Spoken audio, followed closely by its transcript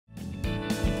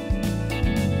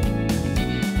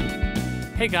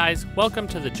Hey guys, welcome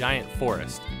to the giant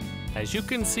forest. As you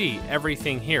can see,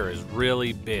 everything here is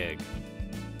really big.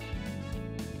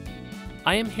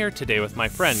 I am here today with my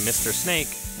friend Mr.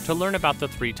 Snake to learn about the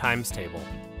 3 times table.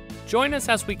 Join us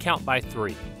as we count by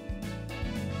 3.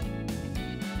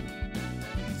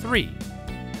 3,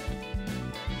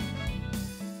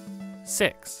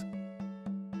 6,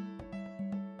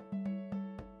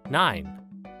 9,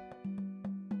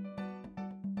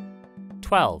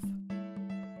 12,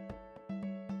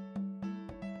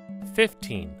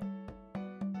 15,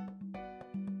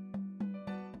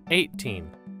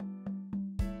 18,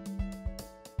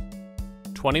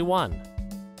 21,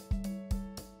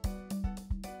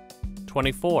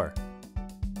 24,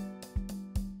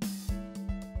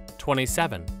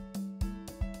 27,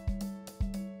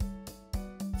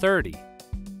 30,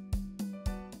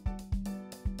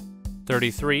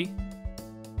 33,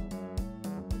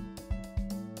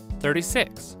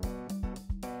 36.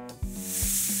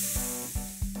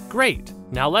 Great!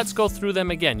 Now let's go through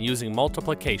them again using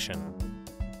multiplication.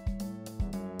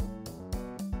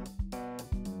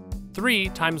 3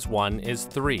 times 1 is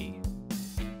 3.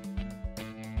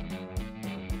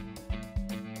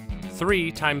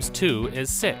 3 times 2 is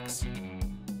 6.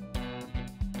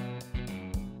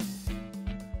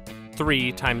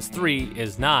 3 times 3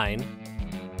 is 9.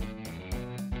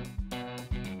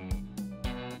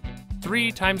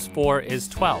 3 times 4 is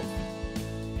 12.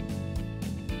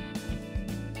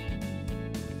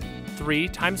 3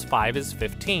 times 5 is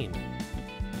 15.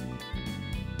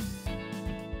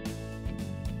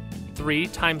 3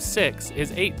 times 6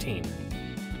 is 18.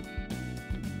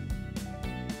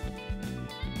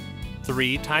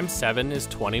 3 times 7 is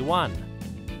 21.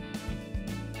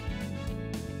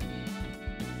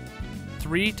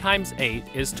 3 times 8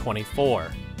 is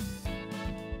 24.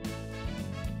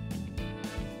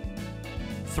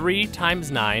 3 times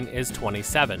 9 is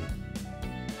 27.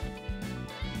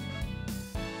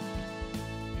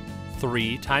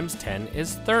 3 times 10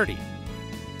 is 30.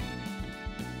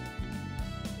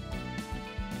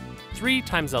 3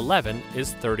 times 11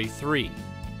 is 33.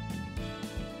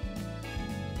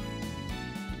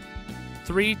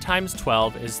 3 times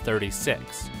 12 is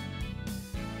 36.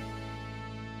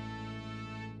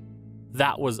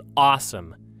 That was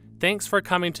awesome! Thanks for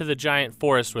coming to the giant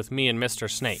forest with me and Mr.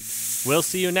 Snake. We'll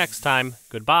see you next time.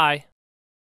 Goodbye!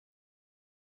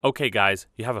 Okay guys,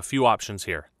 you have a few options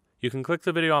here. You can click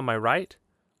the video on my right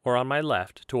or on my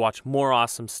left to watch more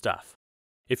awesome stuff.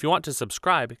 If you want to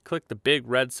subscribe, click the big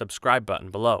red subscribe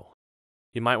button below.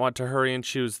 You might want to hurry and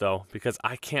choose though, because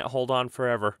I can't hold on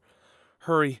forever.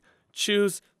 Hurry,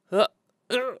 choose. Uh-oh.